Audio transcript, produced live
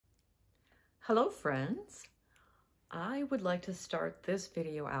Hello friends. I would like to start this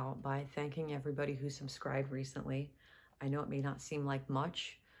video out by thanking everybody who subscribed recently. I know it may not seem like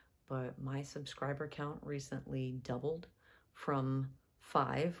much, but my subscriber count recently doubled from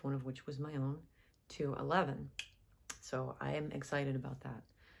 5, one of which was my own, to 11. So I am excited about that.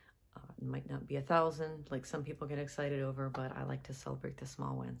 It might not be 1,000 like some people get excited over, but I like to celebrate the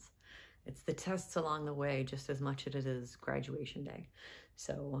small wins. It's the tests along the way just as much as it is graduation day.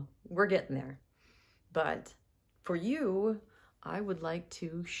 So we're getting there. But for you, I would like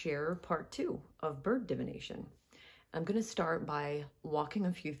to share part 2 of bird divination. I'm going to start by walking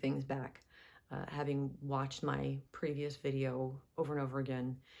a few things back, having watched my previous video over and over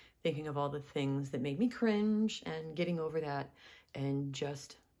again, thinking of all the things that made me cringe and getting over that, and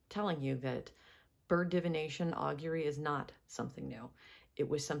just telling you that bird divination, augury, is not something new. It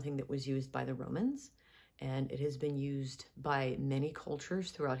was something that was used by the Romans, and it has been used by many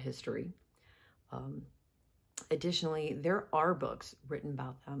cultures throughout history. Additionally, there are books written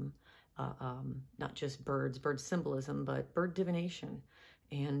about them, not just bird symbolism, but bird divination.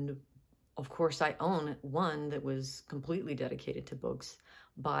 And of course, I own one that was completely dedicated to books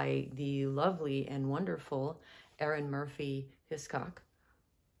by the lovely and wonderful Erin Murphy Hiscock,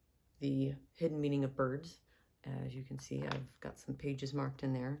 The Hidden Meaning of Birds. As you can see, I've got some pages marked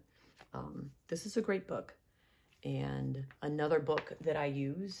in there. This is a great book. And another book that I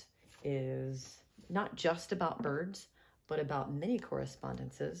use is not just about birds, but about many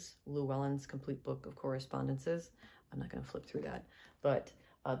correspondences. Llewellyn's Complete Book of Correspondences. I'm not going to flip through that. But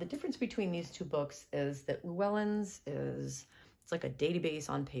the difference between these two books is that Llewellyn's it's like a database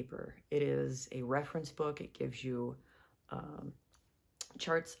on paper. It is a reference book. It gives you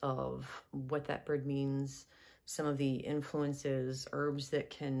charts of what that bird means, some of the influences, herbs that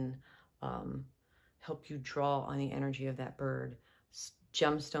can help you draw on the energy of that bird,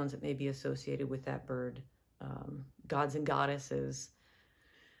 gemstones that may be associated with that bird, gods and goddesses,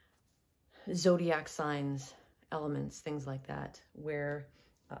 zodiac signs, elements, things like that, where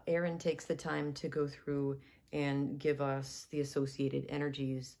Erin takes the time to go through and give us the associated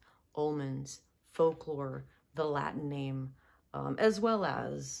energies, omens, folklore, the Latin name, as well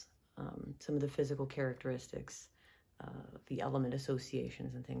as some of the physical characteristics, the element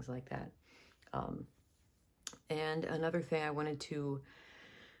associations and things like that. And another thing I wanted to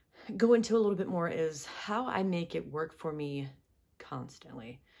go into a little bit more is how I make it work for me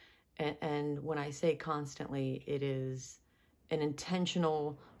constantly. And when I say constantly, it is an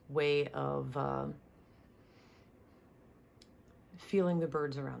intentional way of feeling the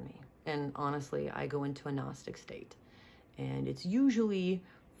birds around me. And honestly, I go into a Gnostic state. And it's usually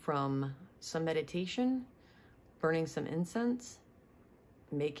from some meditation, burning some incense,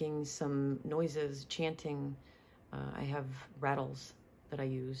 making some noises, chanting. I have rattles that I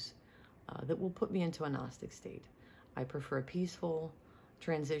use that will put me into a Gnostic state. I prefer a peaceful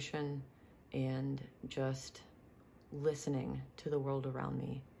transition and just listening to the world around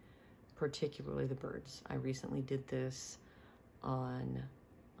me, particularly the birds. I recently did this on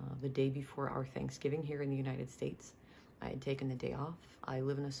the day before our Thanksgiving here in the United States. I had taken the day off. I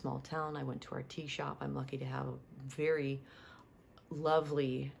live in a small town. I went to our tea shop. I'm lucky to have a very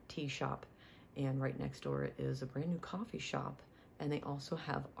lovely tea shop. And right next door is a brand new coffee shop. And they also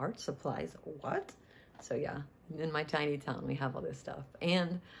have art supplies. What? So yeah, in my tiny town, we have all this stuff.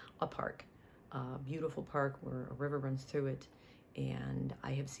 And a park, a beautiful park where a river runs through it. And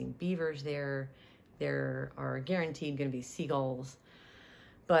I have seen beavers there. There are guaranteed going to be seagulls.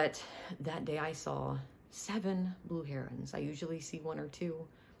 But that day I saw 7 blue herons. I usually see 1 or 2,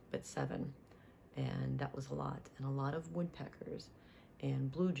 but 7. And that was a lot. And a lot of woodpeckers and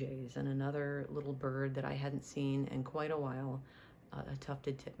blue jays and another little bird that I hadn't seen in quite a while, a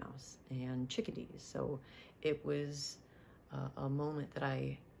tufted titmouse, and chickadees. So it was a moment that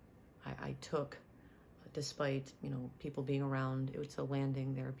I took, despite, you know, people being around. It was a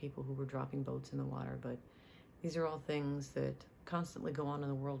landing. There are people who were dropping boats in the water, but these are all things that constantly go on in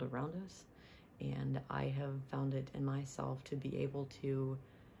the world around us. And I have found it in myself to be able to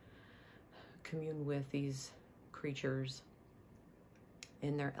commune with these creatures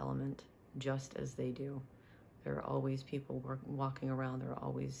in their element, just as they do. There are always people walking around. There are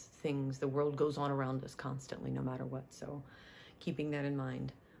always things. The world goes on around us constantly, no matter what. So keeping that in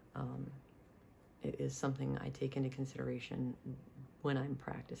mind, it is something I take into consideration when I'm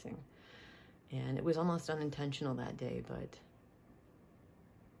practicing. And it was almost unintentional that day, but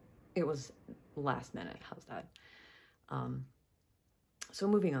it was last minute. How's that? So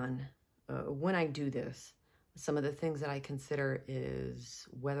moving on, when I do this, some of the things that I consider is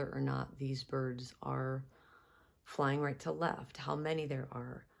whether or not these birds are flying right to left, how many there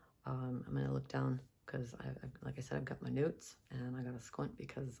are. I'm going to look down because, like I said, I've got my notes and I got to squint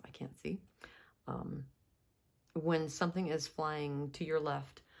because I can't see. When something is flying to your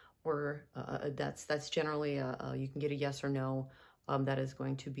left, or that's generally you can get a yes or no. That is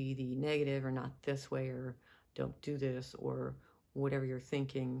going to be the negative, or not this way, or don't do this, or whatever you're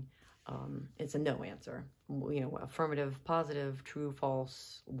thinking. It's a no answer. You know, affirmative, positive, true,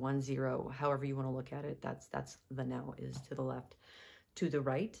 false, 1, 0, however you want to look at it. That's the no, is to the left. To the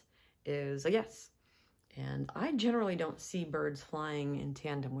right is a yes. And I generally don't see birds flying in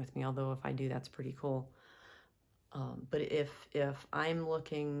tandem with me, although if I do, that's pretty cool. But if I'm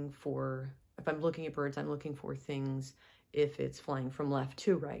looking at birds, I'm looking for things. If it's flying from left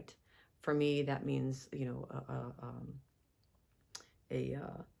to right, for me, that means, you know,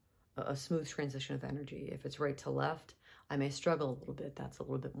 a smooth transition of energy. If it's right to left, I may struggle a little bit. That's a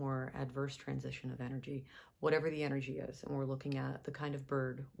little bit more adverse transition of energy, whatever the energy is. And we're looking at the kind of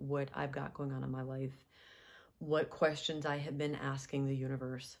bird, what I've got going on in my life, what questions I have been asking the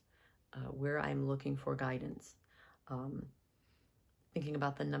universe, where I'm looking for guidance. Thinking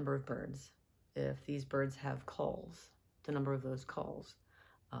about the number of birds, if these birds have calls, the number of those calls,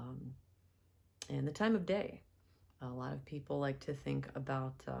 and the time of day. A lot of people like to think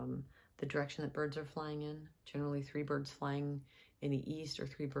about the direction that birds are flying in. Generally 3 birds flying in the east or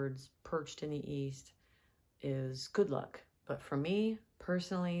 3 birds perched in the east is good luck. But for me,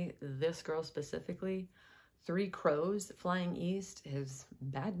 personally, this girl specifically, 3 crows flying east is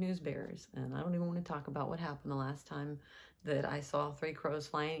bad news bears. And I don't even want to talk about what happened the last time that I saw 3 crows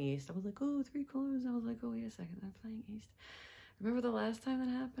flying east. I was like, oh, 3 crows. I was like, oh, wait a second, they're flying east. Remember the last time that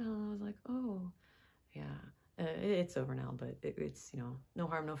happened? And I was like, oh, yeah. It's over now, but it's, you know, no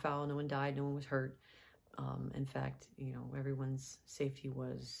harm, no foul. No one died. No one was hurt. In fact, you know, everyone's safety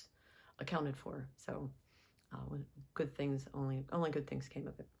was accounted for. So good things, only good things came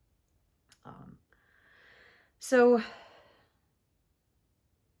of it. So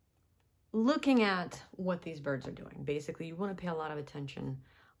looking at what these birds are doing, basically you want to pay a lot of attention.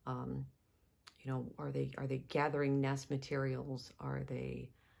 You know, are they gathering nest materials? Are they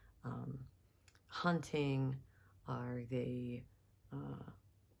hunting? Are they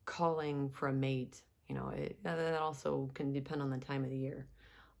calling for a mate? You know, that also can depend on the time of the year.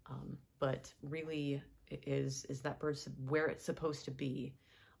 But really, is that bird where it's supposed to be?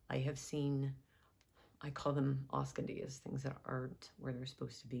 I have seen, I call them oscandias, things that aren't where they're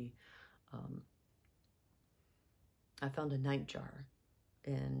supposed to be. I found a nightjar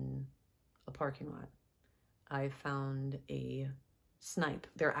in a parking lot. I found a snipe.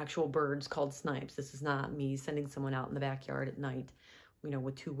 They're actual birds called snipes. This is not me sending someone out in the backyard at night, you know,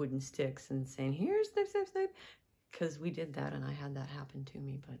 with 2 wooden sticks and saying, here's snipe, snipe, snipe. Because we did that and I had that happen to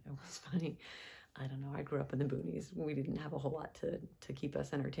me, but it was funny. I don't know. I grew up in the boonies. We didn't have a whole lot to keep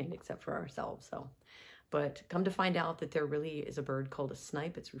us entertained except for ourselves. So, but come to find out that there really is a bird called a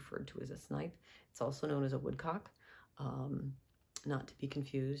snipe. It's referred to as a snipe. It's also known as a woodcock, not to be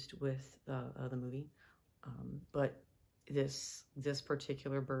confused with the movie. But this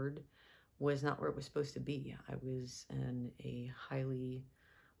particular bird was not where it was supposed to be. I was in a highly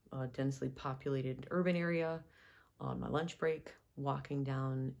densely populated urban area on my lunch break, walking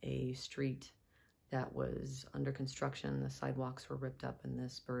down a street that was under construction. The sidewalks were ripped up and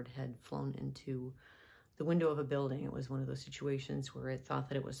this bird had flown into the window of a building. It was one of those situations where it thought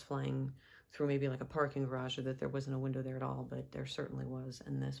that it was flying through maybe like a parking garage, or that there wasn't a window there at all, but there certainly was.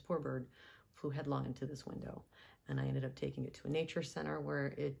 And this poor bird flew headlong into this window. And I ended up taking it to a nature center where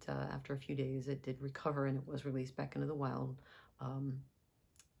it, after a few days, it did recover and it was released back into the wild,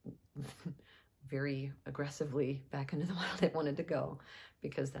 very aggressively back into the wild it wanted to go,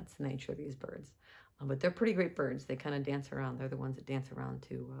 because that's the nature of these birds. But they're pretty great birds. They kind of dance around. They're the ones that dance around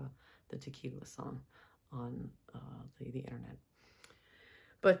to the Tequila song on the internet.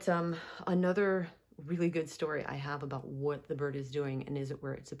 But another really good story I have about what the bird is doing and is it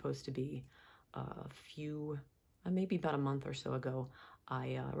where it's supposed to be. Maybe about a month or so ago,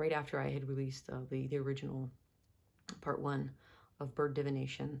 right after I had released the original part 1 of Bird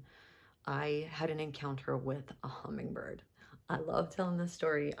Divination, I had an encounter with a hummingbird. I love telling this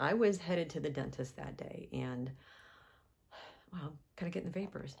story. I was headed to the dentist that day and, well, kind of getting the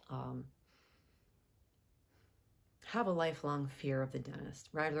vapors. Have a lifelong fear of the dentist,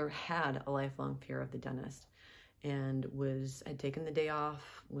 rather had a lifelong fear of the dentist, and had taken the day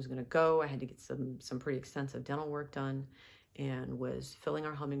off, was going to go. I had to get some pretty extensive dental work done, and was filling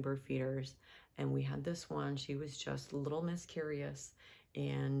our hummingbird feeders. And we had this one. She was just Little Miss Curious,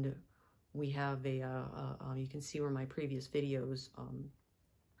 and we have you can see where my previous videos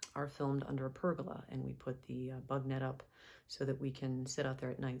are filmed under a pergola, and we put the bug net up so that we can sit out there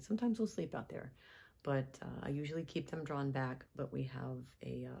at night. Sometimes we'll sleep out there, but I usually keep them drawn back, but we have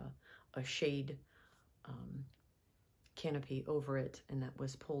a shade canopy over it, and that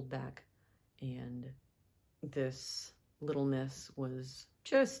was pulled back. And this little miss was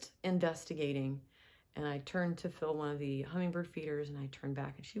just investigating, and I turned to fill one of the hummingbird feeders, and I turned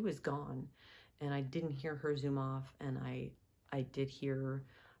back and she was gone, and I didn't hear her zoom off, and I did hear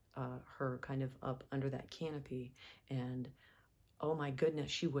her kind of up under that canopy, and oh my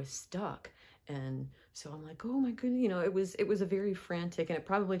goodness, she was stuck. And so I'm like, oh my goodness, you know, it was a very frantic, and it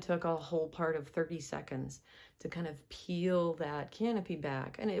probably took a whole part of 30 seconds to kind of peel that canopy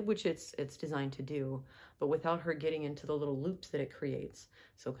back, and which it's designed to do, but without her getting into the little loops that it creates.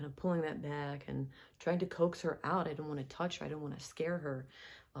 So kind of pulling that back and trying to coax her out. I didn't want to touch her. I didn't want to scare her.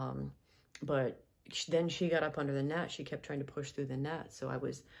 But then she got up under the net. She kept trying to push through the net. So I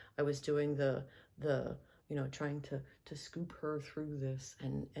was doing the you know, trying to scoop her through this.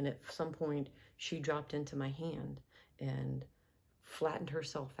 And at some point she dropped into my hand and flattened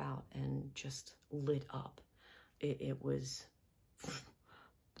herself out and just lit up. It was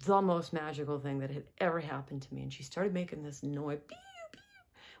the most magical thing that had ever happened to me. And she started making this noise, pew, pew,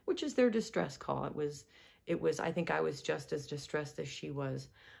 which is their distress call. It was, I think I was just as distressed as she was,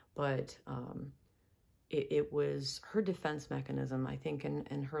 but it was her defense mechanism, I think,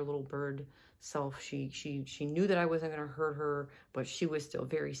 in her little bird self. She knew that I wasn't going to hurt her, but she was still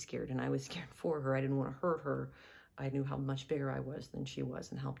very scared, and I was scared for her. I didn't want to hurt her. I knew how much bigger I was than she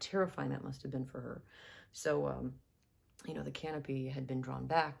was, and how terrifying that must have been for her. So, you know, the canopy had been drawn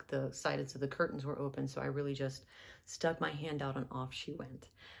back, the sides of the curtains were open, so I really just stuck my hand out and off she went.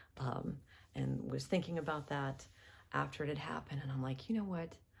 And was thinking about that after it had happened, and I'm like, you know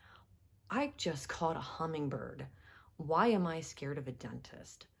what? I just caught a hummingbird. Why am I scared of a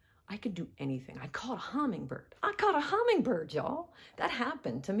dentist? I could do anything. I caught a hummingbird. I caught a hummingbird, y'all. That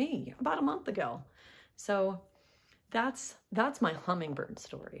happened to me about a month ago. So that's my hummingbird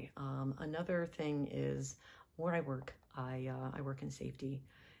story. Another thing is where I work. I work in safety,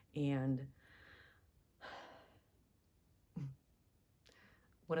 and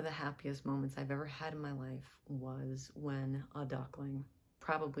one of the happiest moments I've ever had in my life was when a duckling,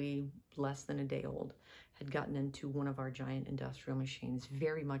 probably less than a day old, had gotten into one of our giant industrial machines,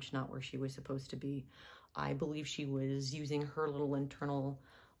 very much not where she was supposed to be. I believe she was using her little internal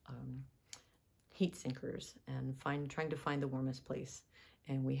heat sinkers and trying to find the warmest place.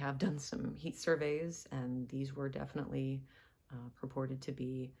 And we have done some heat surveys, and these were definitely purported to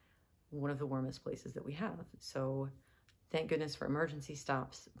be one of the warmest places that we have. So thank goodness for emergency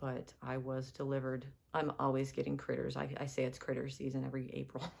stops, but I was delivered. I'm always getting critters. I say it's critter season every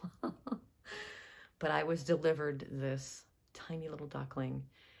April. But I was delivered this tiny little duckling,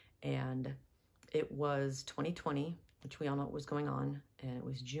 and it was 2020, which we all know what was going on, and it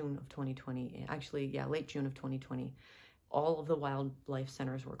was June of 2020. Actually, yeah, late June of 2020. All of the wildlife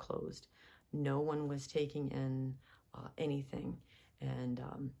centers were closed. No one was taking in anything, and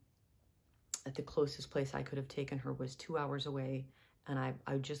at the closest place I could have taken her was 2 hours away, and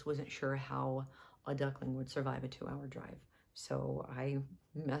I just wasn't sure how a duckling would survive a 2-hour drive. So I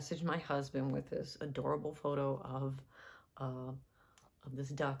messaged my husband with this adorable photo of this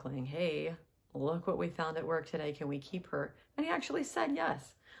duckling. Hey, look what we found at work today. Can we keep her? And he actually said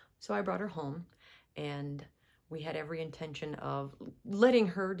yes. So I brought her home, and we had every intention of letting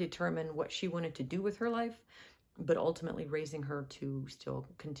her determine what she wanted to do with her life, but ultimately raising her to still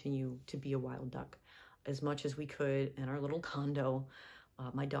continue to be a wild duck as much as we could in our little condo.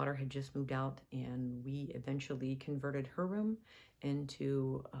 My daughter had just moved out, and we eventually converted her room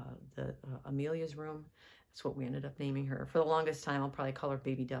into Amelia's room. That's what we ended up naming her. For the longest time, I'll probably call her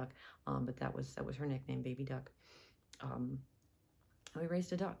Baby Duck, but that was her nickname, Baby Duck. We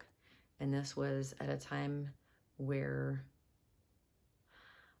raised a duck, and this was at a time where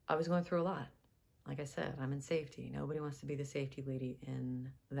I was going through a lot. Like I said, I'm in safety. Nobody wants to be the safety lady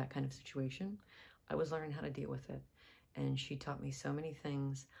in that kind of situation. I was learning how to deal with it. And she taught me so many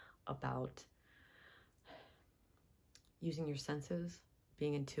things about using your senses,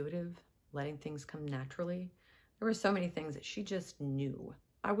 being intuitive, letting things come naturally. There were so many things that she just knew.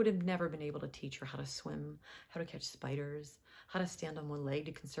 I would have never been able to teach her how to swim, how to catch spiders, how to stand on one leg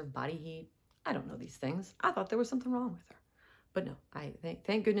to conserve body heat. I don't know these things. I thought there was something wrong with her. But no, I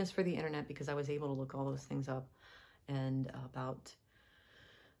thank goodness for the internet, because I was able to look all those things up. And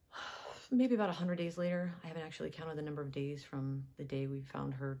maybe about 100 days later, I haven't actually counted the number of days from the day we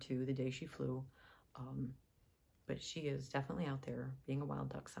found her to the day she flew. But she is definitely out there being a wild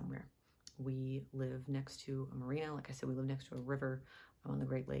duck somewhere. We live next to a marina. Like I said, we live next to a river on the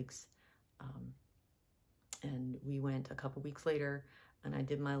Great Lakes. And we went a couple weeks later, and I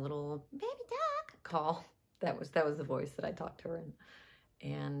did my little baby duck call. That was the voice that I talked to her in.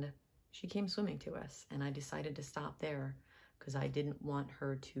 And she came swimming to us, and I decided to stop there because I didn't want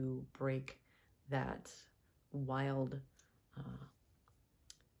her to break that wild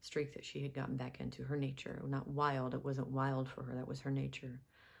streak that she had gotten back into, her nature. Not wild, it wasn't wild for her, that was her nature.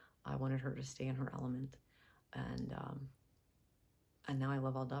 I wanted her to stay in her element. And now I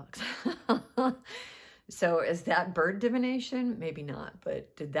love all dogs. So is that bird divination? Maybe not,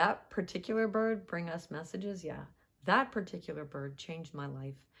 but did that particular bird bring us messages? Yeah. That particular bird changed my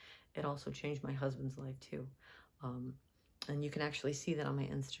life. It also changed my husband's life too. And you can actually see that on my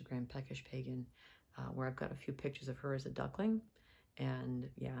Instagram, Peckish Pagan, where I've got a few pictures of her as a duckling. And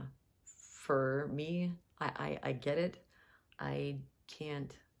yeah, for me, I get it. I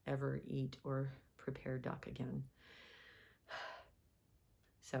can't ever eat or prepare duck again.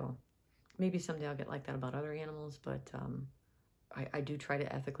 So maybe someday I'll get like that about other animals, but I do try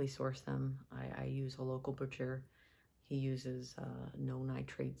to ethically source them. I use a local butcher. He uses no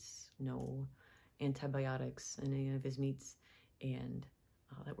nitrates, no antibiotics in any of his meats, and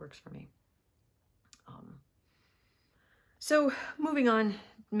that works for me. So moving on,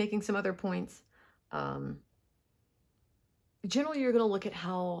 making some other points. Generally, you're going to look at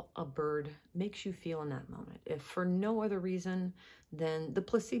how a bird makes you feel in that moment. If for no other reason than the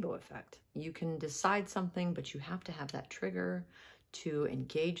placebo effect. You can decide something, but you have to have that trigger to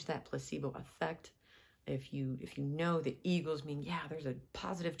engage that placebo effect. If you know that eagles mean, yeah, there's a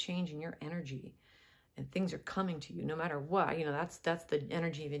positive change in your energy and things are coming to you no matter what, you know, that's the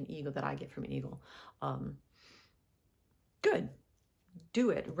energy of an eagle that I get from an eagle. Good. Do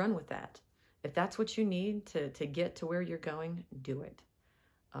it. Run with that. If that's what you need to get to where you're going, do it.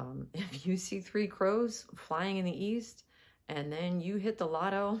 If you see 3 crows flying in the east and then you hit the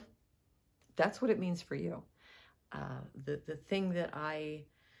lotto, that's what it means for you. The thing that I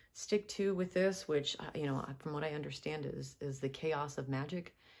stick to with this, which, you know, from what I understand is the chaos of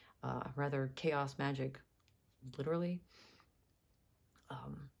magic, rather chaos magic, literally.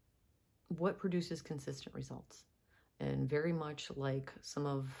 What produces consistent results? And very much like some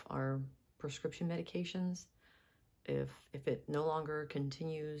of our prescription medications, if it no longer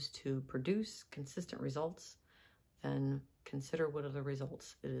continues to produce consistent results, then consider what other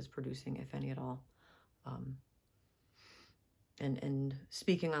results it is producing, if any at all. And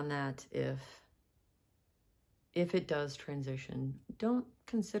speaking on that, if it does transition, don't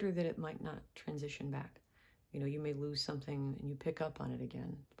consider that it might not transition back. You know, you may lose something and you pick up on it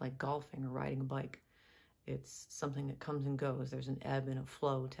again, like golfing or riding a bike. It's something that comes and goes. There's an ebb and a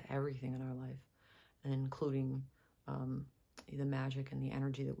flow to everything in our life, and including the magic and the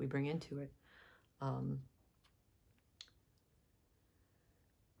energy that we bring into it.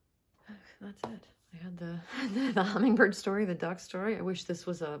 That's it. I had the hummingbird story, the duck story. I wish this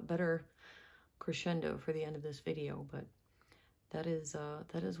was a better crescendo for the end of this video, but that is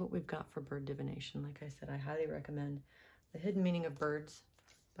what we've got for bird divination. Like I said, I highly recommend The Hidden Meaning of Birds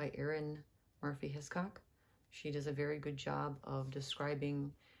by Erin Murphy Hiscock. She does a very good job of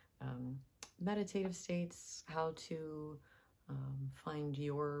describing meditative states, how to find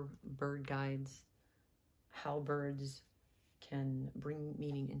your bird guides, how birds can bring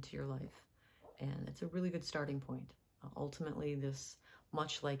meaning into your life. And it's a really good starting point. Ultimately, this,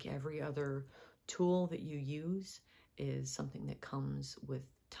 much like every other tool that you use, is something that comes with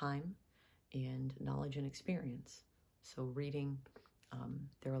time and knowledge and experience. So reading,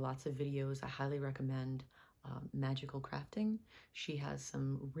 there are lots of videos I highly recommend. Magical Crafting. She has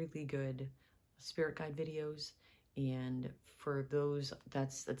some really good spirit guide videos, and for those,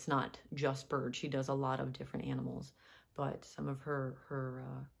 that's not just birds. She does a lot of different animals, but some of her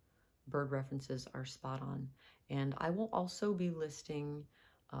bird references are spot on. And I will also be listing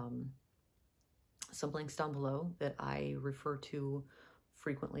some links down below that I refer to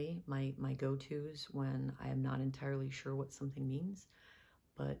frequently, my go-tos when I am not entirely sure what something means.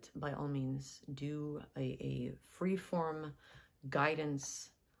 But by all means, do a free-form guidance,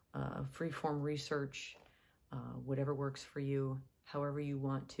 free-form research, whatever works for you, however you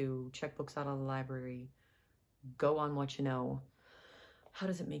want to. Check books out of the library. Go on what you know. How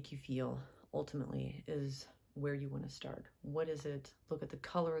does it make you feel, ultimately, is where you want to start. What is it? Look at the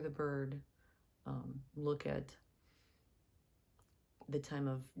color of the bird. Look at the time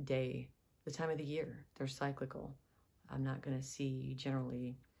of day, the time of the year. They're cyclical. I'm not going to see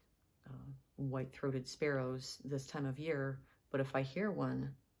generally white-throated sparrows this time of year, but if I hear one,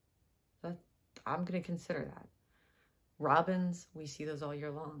 I'm going to consider that. Robins, we see those all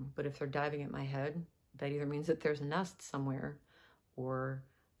year long, but if they're diving at my head, that either means that there's a nest somewhere, or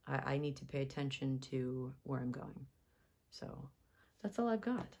I need to pay attention to where I'm going. So that's all I've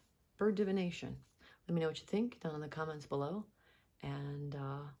got. Bird divination. Let me know what you think down in the comments below. And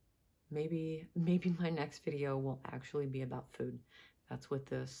maybe my next video will actually be about food. That's what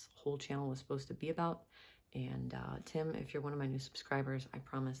this whole channel was supposed to be about. And Tim, if you're one of my new subscribers, I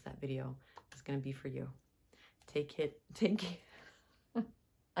promise that video is going to be for you. Take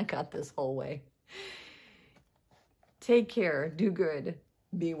I got this whole way. Take care, do good,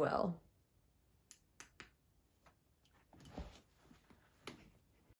 be well.